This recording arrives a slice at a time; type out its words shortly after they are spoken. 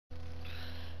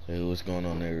Hey, what's going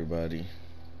on, everybody?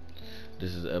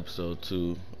 This is episode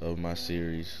 2 of my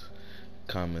series,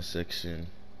 Comment Section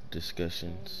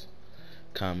Discussions.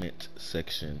 Comment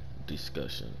Section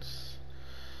Discussions.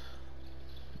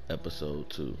 Episode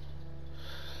 2.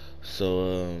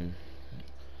 So,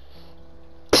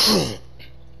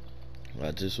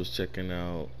 I just was checking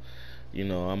out,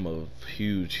 I'm a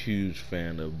huge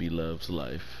fan of Beloved's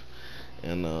life.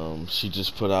 And she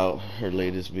just put out her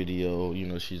latest video.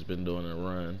 She's been doing a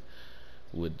run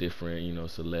with different,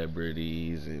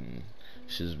 celebrities, and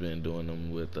she's been doing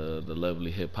them with the lovely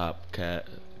hip hop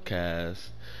cast,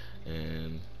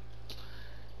 and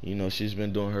she's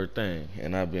been doing her thing,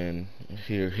 and I've been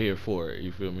here for it.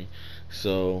 You feel me?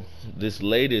 So this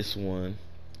latest one,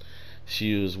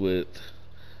 she was with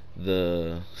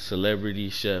the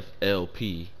celebrity chef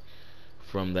LP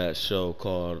from that show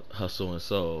called Hustle and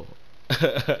Soul.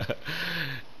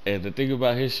 And the thing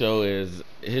about his show is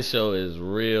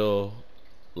real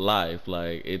life.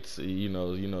 Like, it's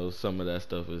some of that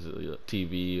stuff is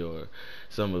TV, or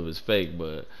some of it's fake,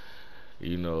 but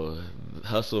you know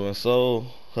Hustle and Soul,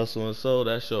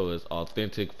 that show is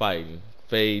authentic fighting,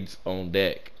 fades on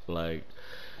deck, like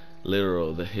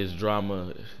literal. His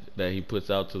drama that he puts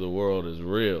out to the world is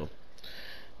real.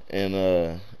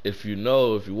 And if you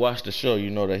watch the show, you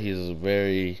know that he's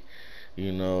very,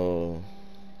 you know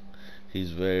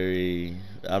he's very,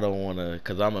 I don't want to,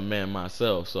 because I'm a man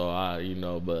myself, so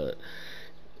but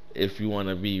if you want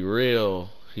to be real,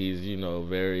 he's,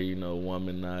 very,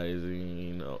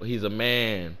 womanizing.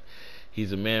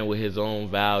 He's a man with his own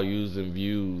values and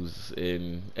views,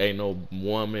 and ain't no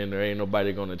woman or ain't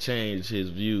nobody gonna change his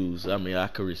views. I mean, I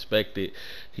could respect it.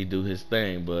 He do his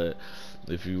thing, but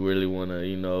if you really wanna,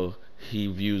 he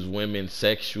views women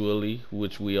sexually,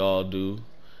 which we all do,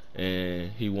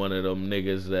 and he one of them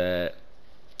niggas that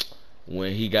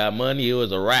when he got money, it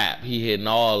was a wrap. He hitting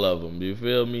all of them. You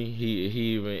feel me? He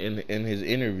even in his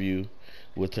interview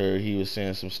with her, he was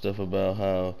saying some stuff about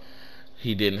how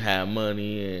he didn't have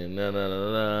money and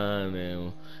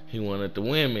and he wanted the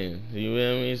women. You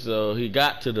feel me? So he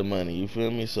got to the money. You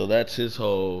feel me? So that's his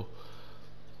whole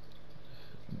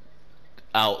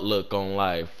outlook on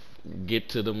life. Get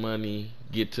to the money,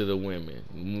 get to the women.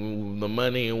 The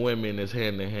money and women is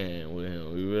hand in hand with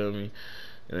him. You feel me?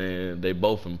 And they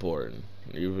both important.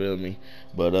 You feel me?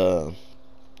 But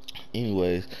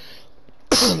anyways,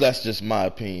 that's just my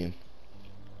opinion.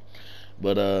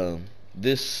 But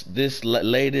this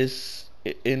latest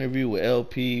interview with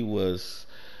LP was,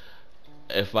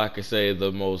 if I could say,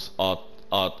 the most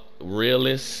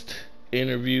realist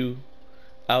interview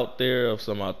out there, of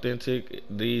some authentic.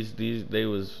 They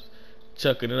was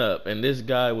chucking it up, and this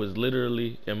guy was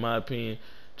literally, in my opinion,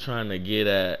 trying to get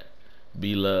at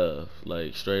Beloved,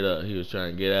 like straight up. He was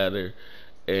trying to get at her.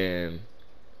 And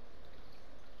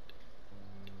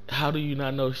how do you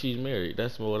not know she's married?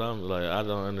 That's what I'm like. I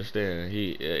don't understand.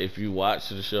 If you watch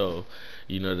the show,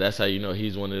 that's how you know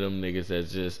he's one of them niggas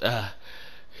that's just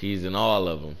he's in all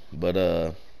of them.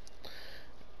 But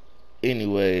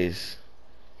anyways,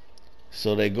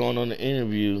 so they going on the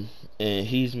interview, and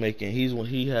he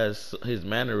has his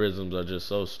mannerisms are just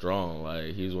so strong.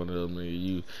 Like, he's one of them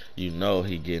niggas,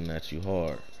 he getting at you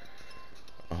hard.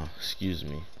 Excuse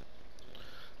me.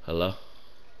 Hello?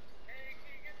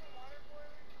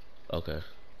 Okay.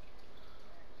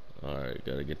 Alright,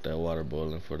 gotta get that water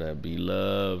boiling for that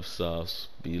Beloved sauce.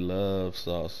 Beloved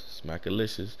sauce.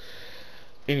 Smackalicious.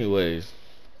 Anyways,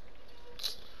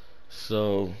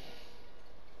 so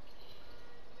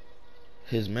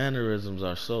his mannerisms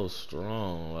are so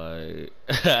strong. Like,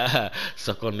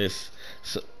 suck on this.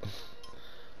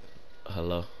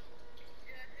 Hello?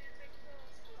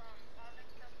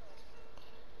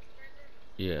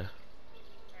 Yeah.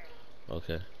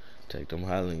 Okay. Take them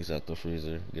Highlands out the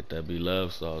freezer. Get that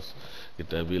Beloved sauce. Get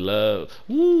that Beloved.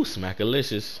 Woo,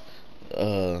 smackalicious.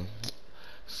 Uh,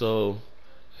 so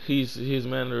his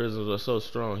mannerisms are so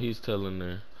strong. He's telling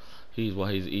her, while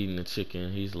he's eating the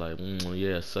chicken, he's like,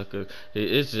 yeah, sucker.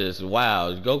 It's just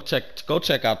wow. Go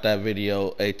check out that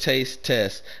video, a taste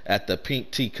test at the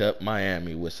Pink Teacup,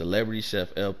 Miami, with celebrity chef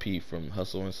LP from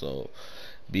Hustle and Soul,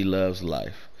 Beloved's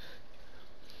life.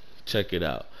 Check it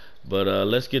out. But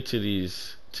let's get to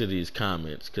these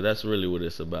comments, because that's really what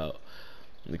it's about.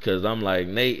 Because I'm like,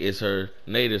 Nate is her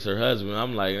husband.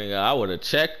 I'm like, nigga, I would have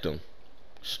checked him.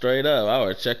 Straight up, I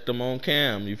would have checked him on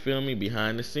cam. You feel me?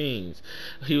 Behind the scenes.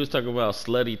 He was talking about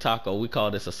slutty taco. We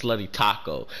call this a slutty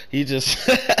taco. He just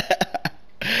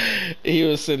he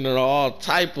was sitting there all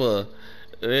type of,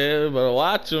 yeah, better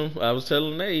watch him. I was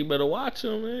telling Nate, you better watch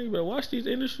him, man. You better watch these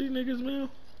industry niggas, man.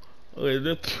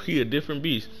 He a different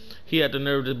beast. He had the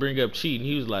nerve to bring up cheating.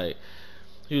 He was like,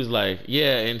 He was like,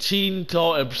 yeah, and cheating,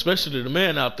 especially the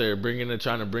man out there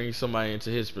trying to bring somebody into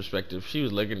his perspective. She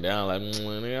was looking down like,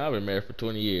 nigga, I've been married for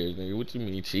 20 years, nigga. What you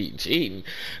mean cheating? Cheating?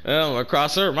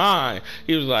 Across her mind.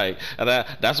 He was like,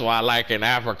 that's why I like in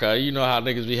Africa. You know how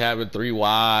niggas be having 3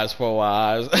 wives, 4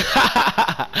 wives.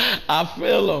 I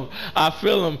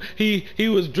feel him. He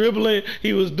was dribbling.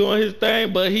 He was doing his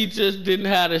thing, but he just didn't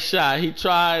have a shot. He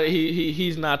tried.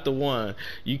 He's not the one.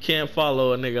 You can't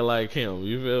follow a nigga like him.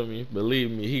 You feel me? Believe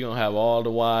me, he gonna have all the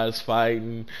wives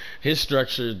fighting. His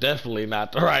structure is definitely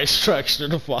not the right structure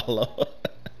to follow.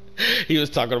 He was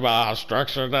talking about how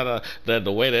structure that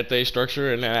the way that they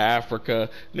structure in Africa.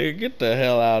 Nigga, get the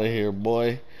hell out of here,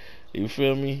 boy. You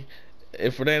feel me?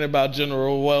 If it ain't about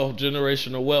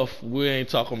generational wealth, we ain't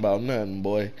talking about nothing,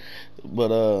 boy.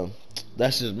 But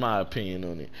that's just my opinion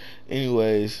on it.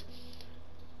 Anyways,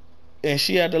 and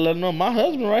she had to let him know, my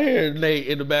husband right here, Nate,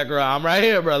 in the background. I'm right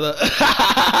here, brother.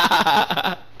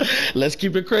 Let's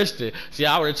keep it Christian. See,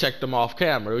 I would have checked them off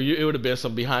camera. It would have been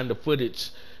some behind the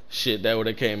footage shit that would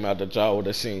have came out that y'all would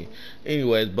have seen.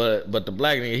 Anyways, but the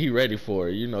black nigga, he ready for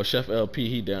it. You know, Chef LP,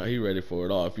 he ready for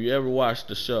it all. If you ever watch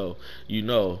the show, you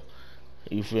know,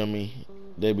 you feel me?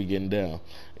 They be getting down.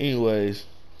 Anyways,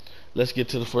 let's get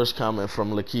to the first comment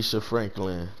from Lakeisha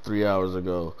Franklin 3 hours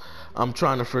ago. I'm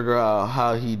trying to figure out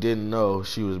how he didn't know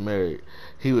she was married.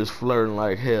 He was flirting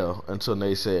like hell until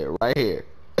they said, right here.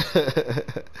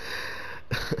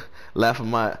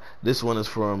 This one is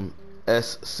from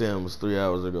S. Sims 3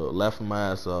 hours ago. Laughing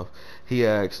my ass off. He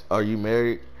asked, are you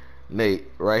married? Nate,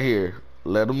 right here.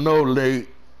 Let him know, Nate.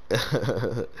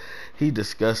 He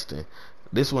disgusting.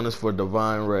 This one is for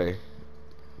Divine Ray.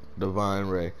 Divine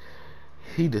Ray.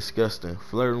 He disgusting.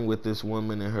 Flirting with this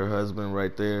woman and her husband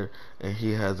right there, and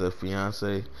he has a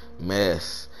fiance.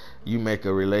 Mess. You make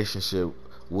a relationship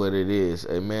what it is.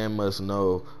 A man must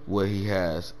know what he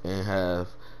has and have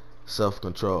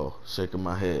self-control. Shaking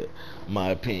my head.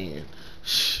 My opinion.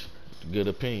 Shh. Good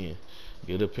opinion.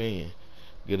 Good opinion.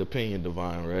 Good opinion,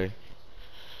 Divine Ray.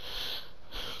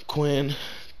 Quinn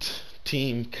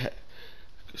Team Cat.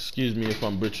 Excuse me if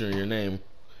I'm butchering your name.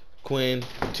 Quinn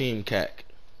Team Cac.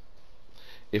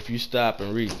 If you stop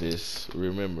and read this,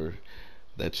 remember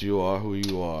that you are who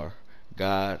you are.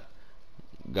 God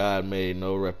made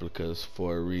no replicas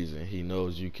for a reason. He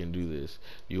knows you can do this.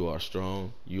 You are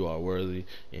strong, you are worthy,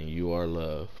 and you are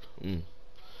loved.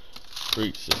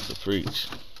 Preach, sister, preach.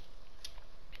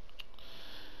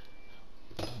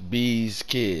 B's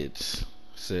Kids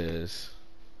says,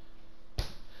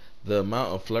 the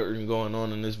amount of flirting going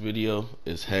on in this video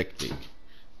is hectic.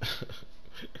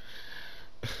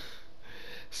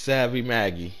 Savvy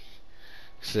Maggie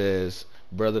says,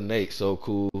 brother Nate so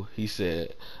cool. He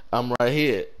said, I'm right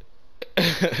here.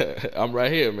 I'm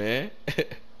right here, man.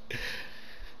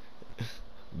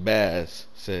 Baz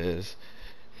says,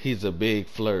 he's a big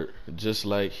flirt, just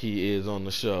like he is on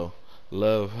the show.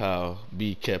 Love how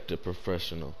B kept it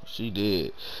professional. She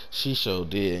did. She sure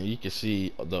did. And you can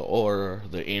see the aura,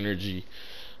 the energy.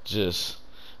 Just,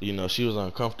 you know, she was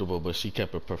uncomfortable, but she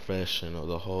kept it professional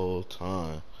the whole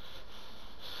time.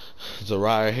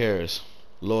 Zariah Harris.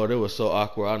 Lord, it was so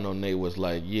awkward. I know Nate was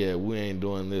like, yeah, we ain't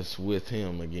doing this with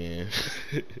him again.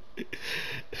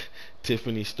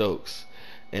 Tiffany Stokes.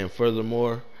 And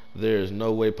furthermore, there is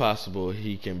no way possible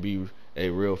he can be a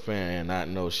real fan and not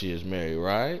know she is married,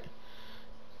 right?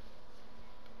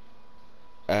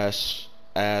 Ask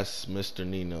Mr.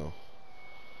 Nino.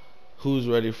 Who's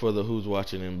ready for the who's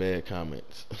watching in bed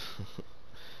comments?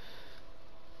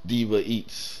 Diva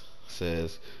Eats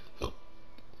says,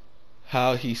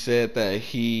 how he said that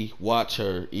he watch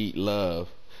her eat love.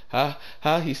 How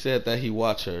he said that he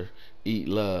watch her eat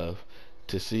love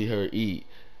to see her eat.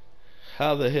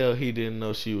 How the hell he didn't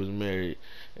know she was married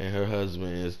and her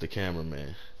husband is the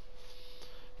cameraman?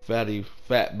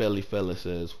 Fat belly fella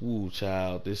says, woo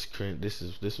child, this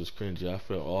was cringy. I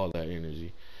felt all that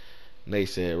energy. Nate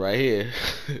said, right here.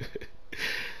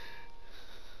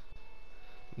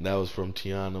 That was from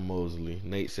Tiana Mosley.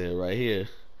 Nate said, right here.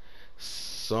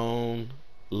 Sown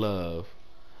love.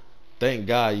 Thank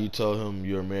God you told him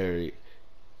you're married.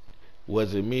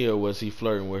 Was it me or was he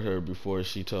flirting with her before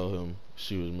she told him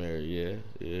she was married?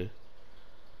 Yeah.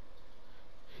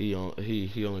 He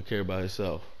only care about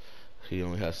himself. He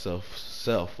only has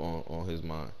self on his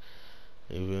mind.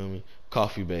 You feel me?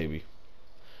 Coffee Baby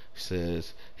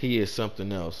says, he is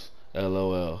something else.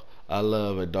 LOL. I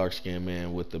love a dark-skinned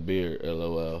man with a beard.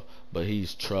 LOL. But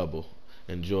he's trouble.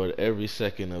 Enjoyed every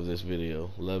second of this video.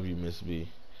 Love you, Miss B.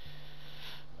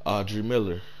 Audrey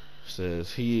Miller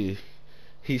says, he's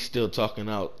still talking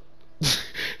out.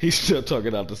 He's still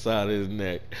talking out the side of his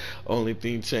neck. Only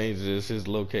thing changes is his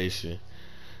location.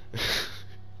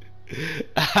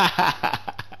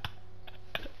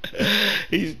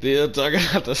 He's still talking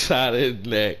out the side of his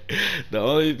neck. The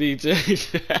only thing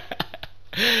changed.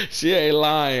 She ain't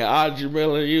lying. Audrey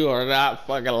Miller, you are not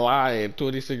fucking lying.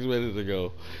 26 minutes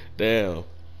ago. Damn.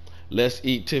 Let's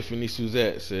Eat Tiffany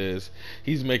Suzette says,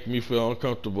 he's making me feel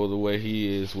uncomfortable the way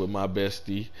he is with my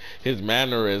bestie. His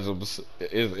mannerisms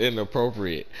is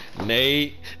inappropriate.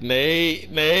 Nate,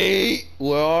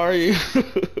 where are you?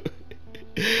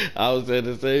 I was saying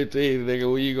the same thing, nigga.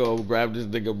 When you gonna grab this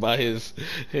nigga by his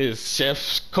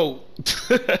chef's coat? Just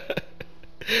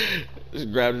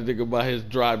grab this nigga by his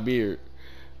dry beard.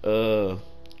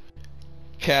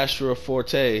 Castro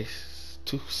Forte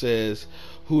says,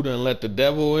 who done let the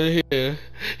devil in here?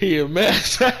 He a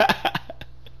mess. That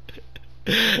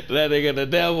nigga the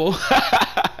devil.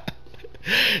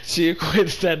 She equated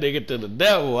that nigga to the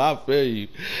devil. I feel you.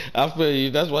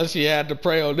 That's why she had to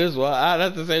pray on this one.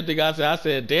 That's the same thing I said. I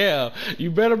said, damn, you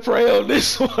better pray on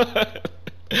this one.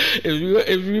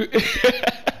 if you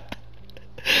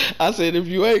I said, if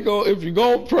you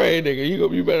gonna pray, nigga,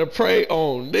 you better pray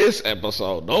on this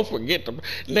episode. Don't forget to,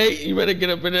 Nate, you better get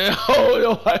up in there and hold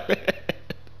your head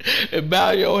and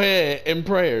bow your head in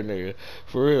prayer, nigga.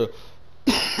 For real.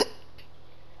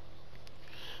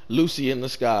 Lucy in the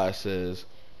Sky says,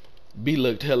 B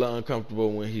looked hella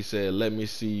uncomfortable when he said, let me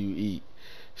see you eat.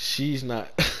 She's not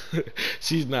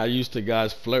she's not used to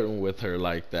guys flirting with her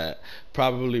like that.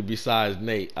 Probably besides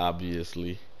Nate,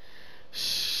 obviously.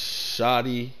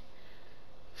 Shoddy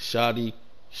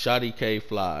K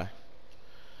Fly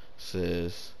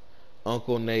says,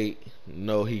 Uncle Nate,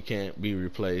 no, he can't be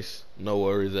replaced. No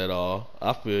worries at all.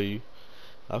 I feel you.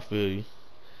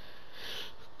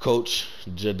 Coach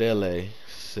Jadele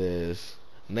says,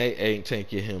 Nate ain't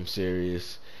taking him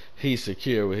serious. He's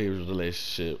secure with his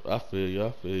relationship. I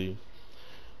feel you.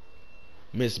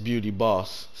 Miss Beauty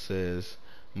Boss says,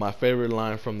 my favorite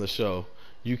line from the show,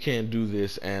 you can't do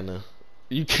this, Anna.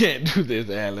 You can't do this,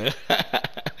 Anna.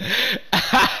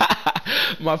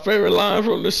 My favorite line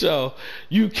from the show,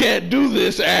 you can't do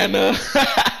this, Anna.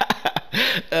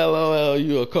 LOL,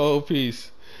 you a cold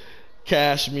piece.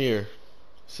 Cashmere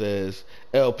says,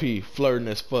 LP, flirting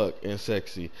as fuck and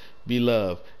sexy.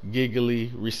 Beloved,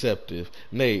 giggly, receptive.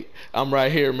 Nate, I'm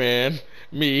right here, man.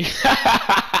 Me.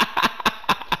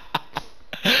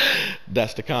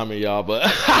 That's the comment, y'all, but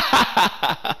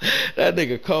that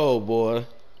nigga cold, boy.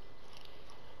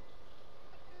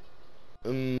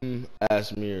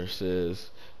 Asmir says,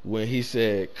 when he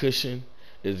said cushion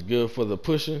is good for the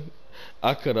pushing,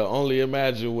 I could have only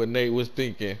imagined what Nate was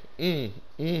thinking.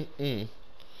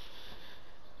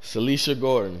 Celicia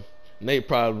Gordon, Nate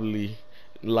probably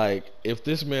like, if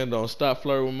this man don't stop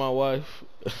flirting with my wife.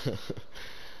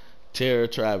 Tara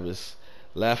Travis,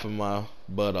 laughing my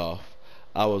butt off.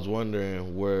 I was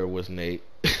wondering where was Nate.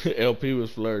 LP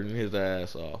was flirting his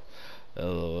ass off.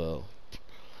 LOL.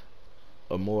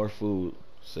 Amore Food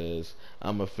says,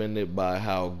 I'm offended by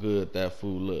how good that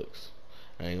food looks.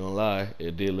 I ain't gonna lie,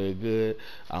 it did look good.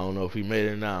 I don't know if he made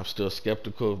it or not. I'm still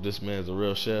skeptical if this man's a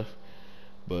real chef.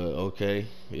 But okay,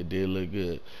 it did look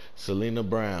good. Selena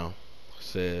Brown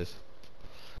says,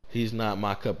 he's not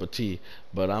my cup of tea,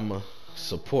 but I'ma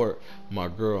support my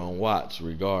girl and watch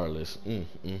regardless.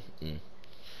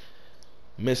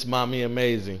 Miss Mommy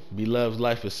Amazing, Beloved's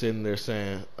life is sitting there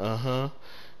saying,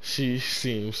 she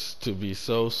seems to be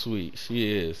so sweet.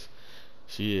 She is.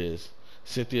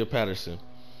 Cynthia Patterson,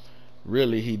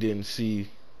 really he didn't see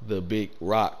the big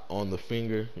rock on the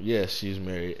finger. Yes, she's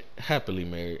married, happily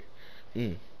married.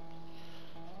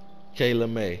 Kayla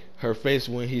May, her face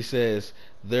when he says,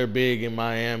 they're big in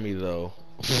Miami though.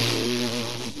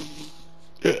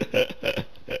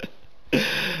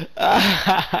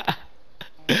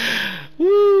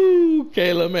 Woo,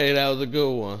 Kayla May, that was a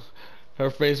good one. Her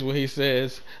face when he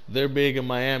says, they're big in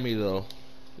Miami though.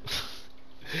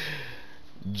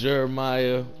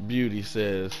 Jeremiah Beauty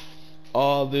says,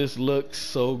 all this looks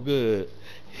so good.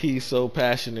 He's so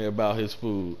passionate about his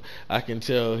food. I can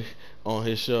tell on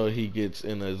his show he gets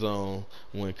in a zone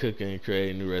when cooking and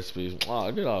creating new recipes.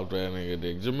 Oh, get off that nigga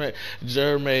dick.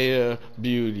 Jeremiah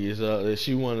Beauty is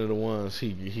she one of the ones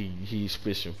he's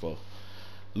fishing for.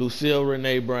 Lucille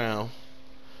Renee Brown,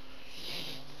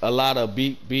 a lot of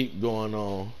beep beep going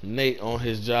on. Nate on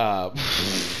his job.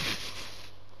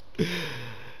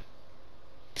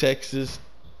 Texas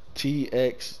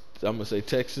TX, I'm gonna say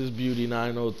Texas Beauty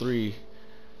 903.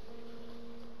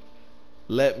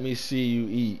 Let me see you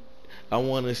eat. I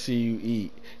want to see you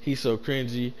eat. He's so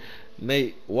cringy.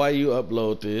 Nate, why you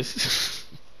upload this?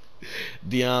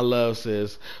 Dion Love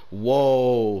says,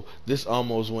 whoa, this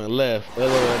almost went left. LOL,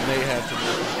 Nate had to